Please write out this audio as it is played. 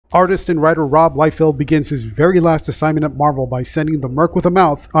Artist and writer Rob Liefeld begins his very last assignment at Marvel by sending the Merc with a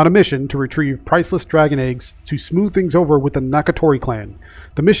Mouth on a mission to retrieve priceless dragon eggs to smooth things over with the Nakatori clan.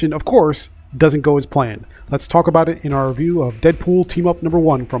 The mission, of course, doesn't go as planned. Let's talk about it in our review of Deadpool Team-Up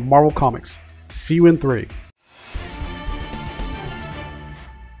 #1 from Marvel Comics. See you in 3.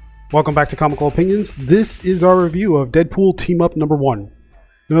 Welcome back to Comical Opinions. This is our review of Deadpool Team-Up #1.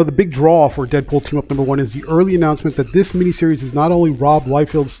 You know, the big draw for Deadpool Team-Up #1 is the early announcement that this miniseries is not only Rob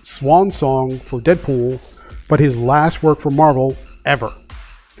Liefeld's swan song for Deadpool, but his last work for Marvel ever.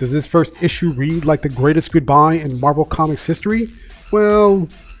 Does this first issue read like the greatest goodbye in Marvel Comics history? Well,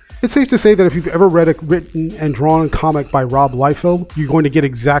 it's safe to say that if you've ever read a written and drawn comic by Rob Liefeld, you're going to get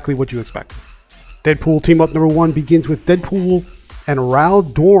exactly what you expect. Deadpool Team-Up #1 begins with Deadpool and Ral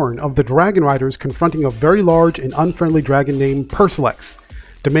Dorn of the Dragon Riders confronting a very large and unfriendly dragon named Priceless,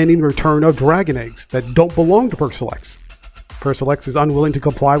 demanding the return of dragon eggs that don't belong to Priceless. Priceless is unwilling to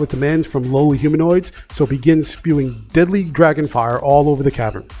comply with demands from lowly humanoids, so begins spewing deadly dragon fire all over the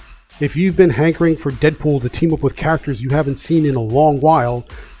cavern. If you've been hankering for Deadpool to team up with characters you haven't seen in a long while,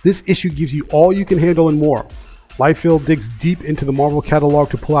 this issue gives you all you can handle and more. Liefeld digs deep into the Marvel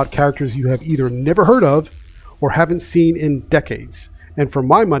catalog to pull out characters you have either never heard of or haven't seen in decades. And for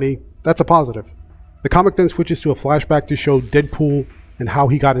my money, that's a positive. The comic then switches to a flashback to show Deadpool and how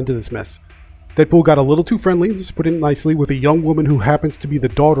he got into this mess. Deadpool got a little too friendly, just put it nicely, with a young woman who happens to be the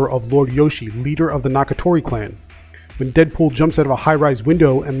daughter of Lord Yoshi, leader of the Nakatori clan. When Deadpool jumps out of a high-rise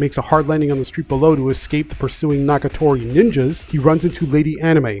window and makes a hard landing on the street below to escape the pursuing Nakatori ninjas, he runs into Lady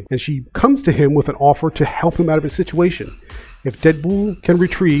Anime, and she comes to him with an offer to help him out of his situation. If Deadpool can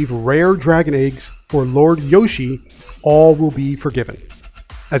retrieve rare dragon eggs for Lord Yoshi, all will be forgiven.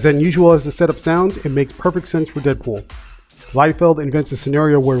 As unusual as the setup sounds, it makes perfect sense for Deadpool. Liefeld invents a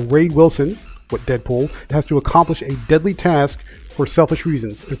scenario where Wade Wilson, what Deadpool, has to accomplish a deadly task for selfish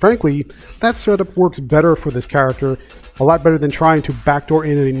reasons. And frankly, that setup works better for this character, a lot better than trying to backdoor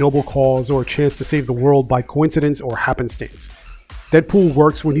in a noble cause or a chance to save the world by coincidence or happenstance. Deadpool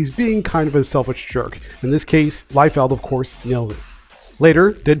works when he's being kind of a selfish jerk. In this case, Liefeld, of course, nails it.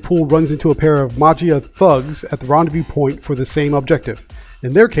 Later, Deadpool runs into a pair of Magia thugs at the rendezvous point for the same objective.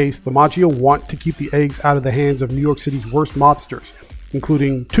 In their case, the Magia want to keep the eggs out of the hands of New York City's worst mobsters,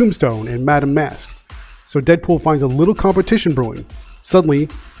 including Tombstone and Madame Mask. So Deadpool finds a little competition brewing. Suddenly,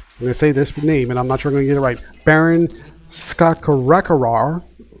 I'm going to say this name, and I'm not sure I'm going to get it right, Baron Skakarakor,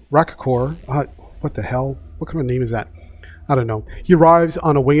 what the hell? What kind of name is that? I don't know. He arrives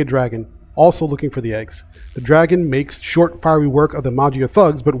on a winged dragon, also looking for the eggs. The dragon makes short, fiery work of the Magia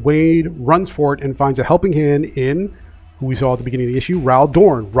thugs, but Wade runs for it and finds a helping hand in, who we saw at the beginning of the issue, Ral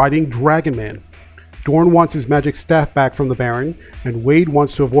Dorn, riding Dragon Man. Dorn wants his magic staff back from the Baron, and Wade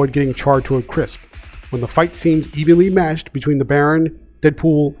wants to avoid getting charred to a crisp. When the fight seems evenly matched between the Baron,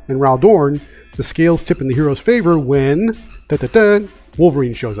 Deadpool, and Ral Dorn, the scales tip in the hero's favor when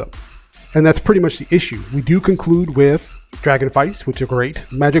Wolverine shows up. And that's pretty much the issue. We do conclude with dragon fights, which are great,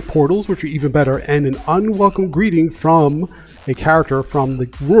 magic portals, which are even better, and an unwelcome greeting from a character from the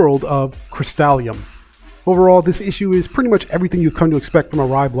world of Crystallium. Overall, this issue is pretty much everything you've come to expect from a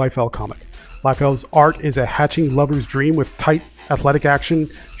Rob Liefeld comic. Liefeld's art is a hatching lover's dream with tight, athletic action,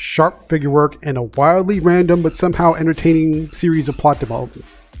 sharp figure work, and a wildly random but somehow entertaining series of plot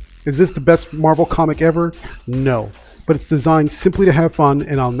developments. Is this the best Marvel comic ever? No, but it's designed simply to have fun,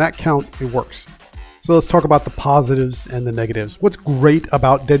 and on that count, it works. So let's talk about the positives and the negatives. What's great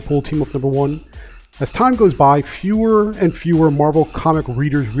about Deadpool Team-Up #1? As time goes by, fewer and fewer Marvel comic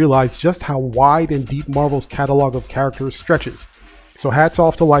readers realize just how wide and deep Marvel's catalog of characters stretches. So hats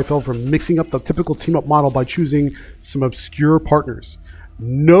off to Liefeld for mixing up the typical team-up model by choosing some obscure partners.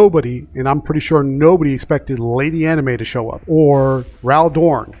 Nobody, and I'm pretty sure nobody, expected Lady Anime to show up, or Ral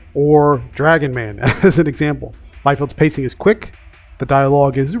Dorn, or Dragon Man, as an example. Liefeld's pacing is quick, the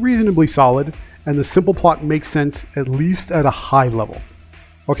dialogue is reasonably solid, and the simple plot makes sense, at least at a high level.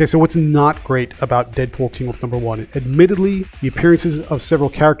 Okay, so what's not great about Deadpool Team-Up #1? Admittedly, the appearances of several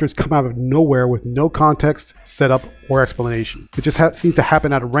characters come out of nowhere with no context, setup, or explanation. It just seems to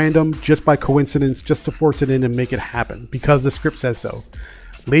happen at random, just by coincidence, just to force it in and make it happen, because the script says so.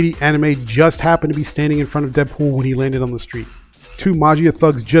 Lady Anime just happened to be standing in front of Deadpool when he landed on the street. Two Magia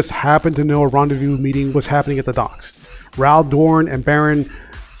thugs just happened to know a rendezvous meeting was happening at the docks. Ral Dorn and Baron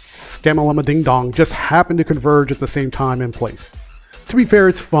Skamalama Ding Dong just happened to converge at the same time and place. To be fair,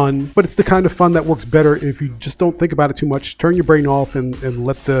 it's fun, but it's the kind of fun that works better if you just don't think about it too much, turn your brain off, and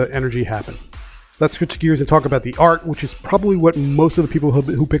let the energy happen. Let's switch gears and talk about the art, which is probably what most of the people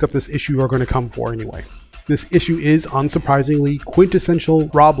who pick up this issue are going to come for anyway. This issue is, unsurprisingly, quintessential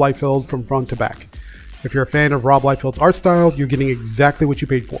Rob Liefeld from front to back. If you're a fan of Rob Liefeld's art style, you're getting exactly what you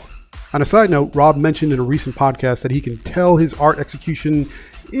paid for. On a side note, Rob mentioned in a recent podcast that he can tell his art execution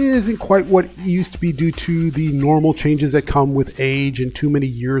isn't quite what it used to be due to the normal changes that come with age and too many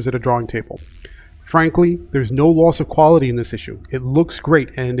years at a drawing table. Frankly, there's no loss of quality in this issue. It looks great,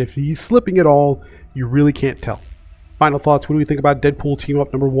 and if he's slipping at all, you really can't tell. Final thoughts, what do we think about Deadpool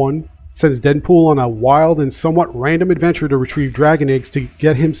Team-Up number 1? Sends Deadpool on a wild and somewhat random adventure to retrieve dragon eggs to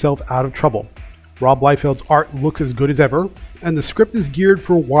get himself out of trouble. Rob Liefeld's art looks as good as ever, and the script is geared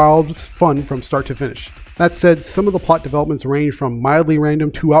for wild fun from start to finish. That said, some of the plot developments range from mildly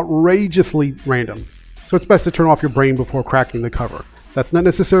random to outrageously random, so it's best to turn off your brain before cracking the cover. That's not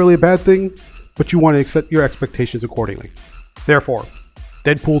necessarily a bad thing, but you want to set your expectations accordingly. Therefore,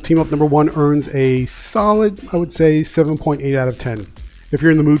 Deadpool Team-Up number 1 earns a solid, I would say, 7.8 out of 10. If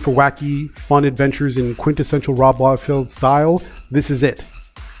you're in the mood for wacky, fun adventures in quintessential Rob Liefeld style, this is it.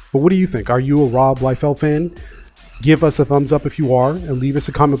 But what do you think? Are you a Rob Liefeld fan? Give us a thumbs up if you are, and leave us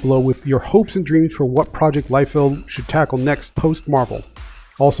a comment below with your hopes and dreams for what project Liefeld should tackle next post-Marvel.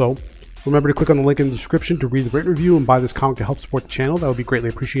 Also, remember to click on the link in the description to read the written review and buy this comic to help support the channel. That would be greatly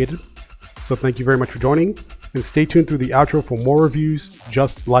appreciated. So thank you very much for joining, and stay tuned through the outro for more reviews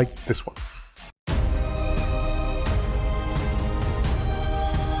just like this one.